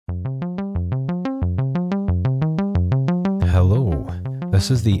Hello,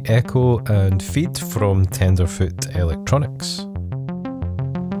 this is the Echo and Feed from Tenderfoot Electronics.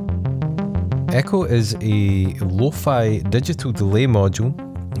 Echo is a lo-fi digital delay module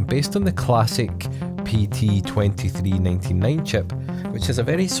based on the classic PT2399 chip, which has a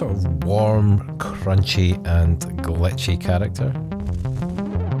very sort of warm, crunchy and glitchy character.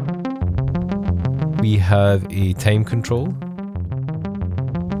 We have a time control,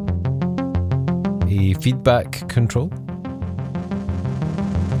 a feedback control,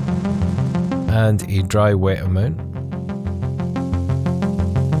 and a dry-wet amount,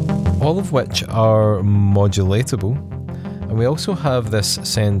 all of which are modulatable. And we also have this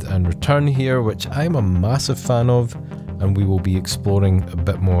send and return here, which I'm a massive fan of, and we will be exploring a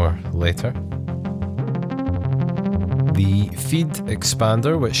bit more later. The feed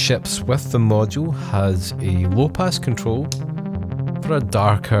expander, which ships with the module, has a low-pass control for a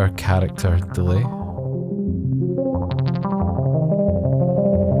darker character delay.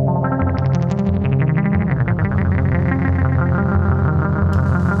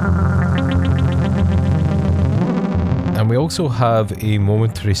 And we also have a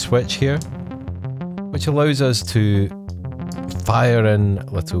momentary switch here, which allows us to fire in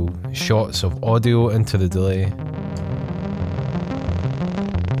little shots of audio into the delay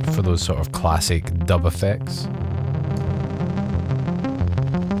for those sort of classic dub effects.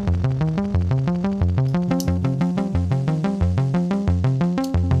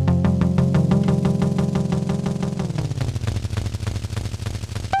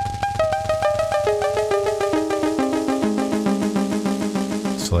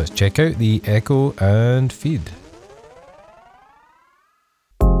 So let's check out the Echo and Feed.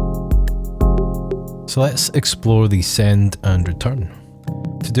 So let's explore the send and return.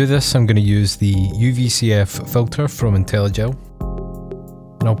 To do this, I'm going to use the UVCF filter from IntelliGel,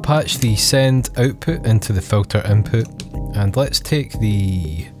 and I'll patch the send output into the filter input, and let's take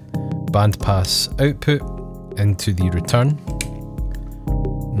the bandpass output into the return,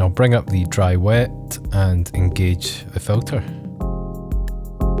 and I'll bring up the dry wet and engage the filter.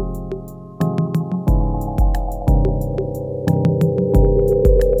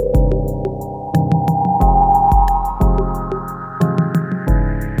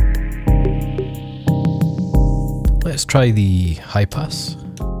 Let's try the high pass.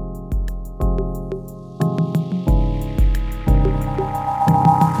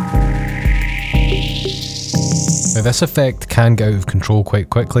 Now this effect can get out of control quite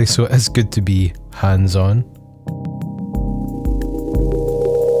quickly, so it is good to be hands-on.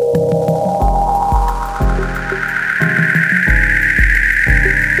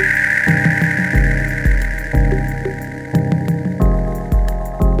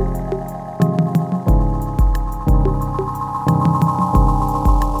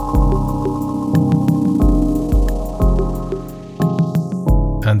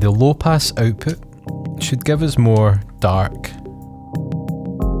 And the low pass output should give us more dark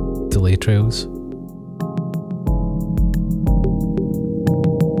delay trails.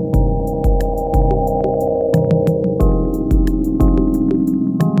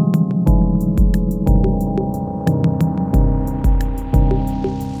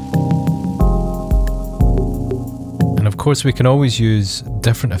 And of course we can always use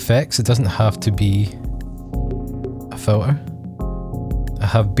different effects, it doesn't have to be a filter. I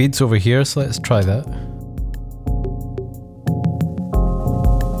have beads over here, so let's try that.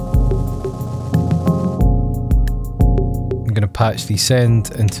 I'm going to patch the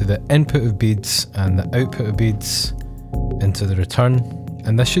send into the input of beads and the output of beads into the return,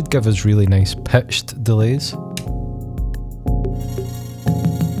 and this should give us really nice pitched delays.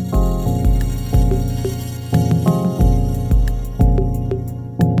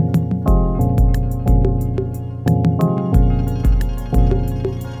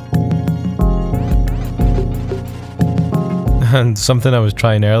 And something I was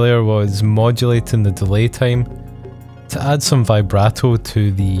trying earlier was modulating the delay time to add some vibrato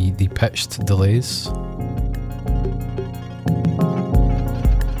to the pitched delays.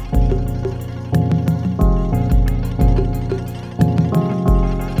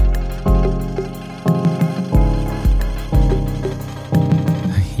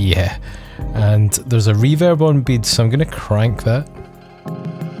 Yeah, and there's a reverb on beads, so I'm going to crank that.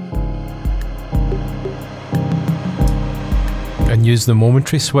 And use the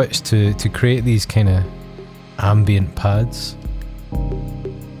momentary switch to create these kind of ambient pads.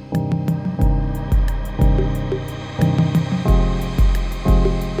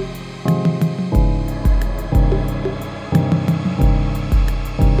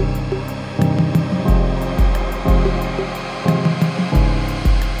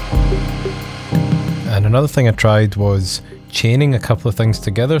 And another thing I tried was chaining a couple of things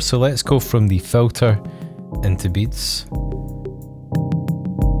together. So let's go from the filter into beats.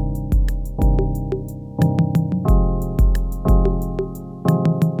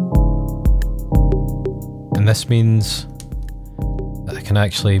 And this means that I can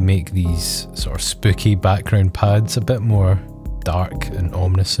actually make these sort of spooky background pads a bit more dark and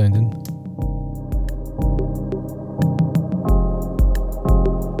ominous sounding.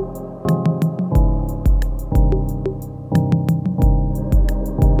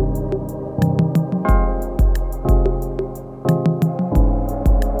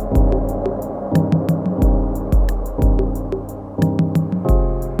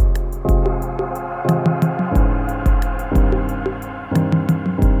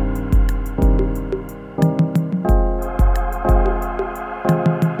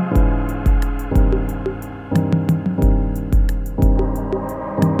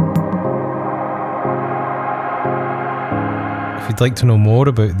 If you'd like to know more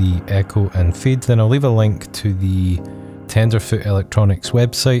about the Echo and Feed, then I'll leave a link to the Tenderfoot Electronics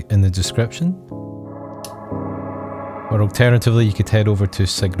website in the description. Or alternatively, you could head over to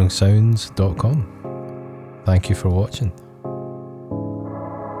signalsounds.com. Thank you for watching.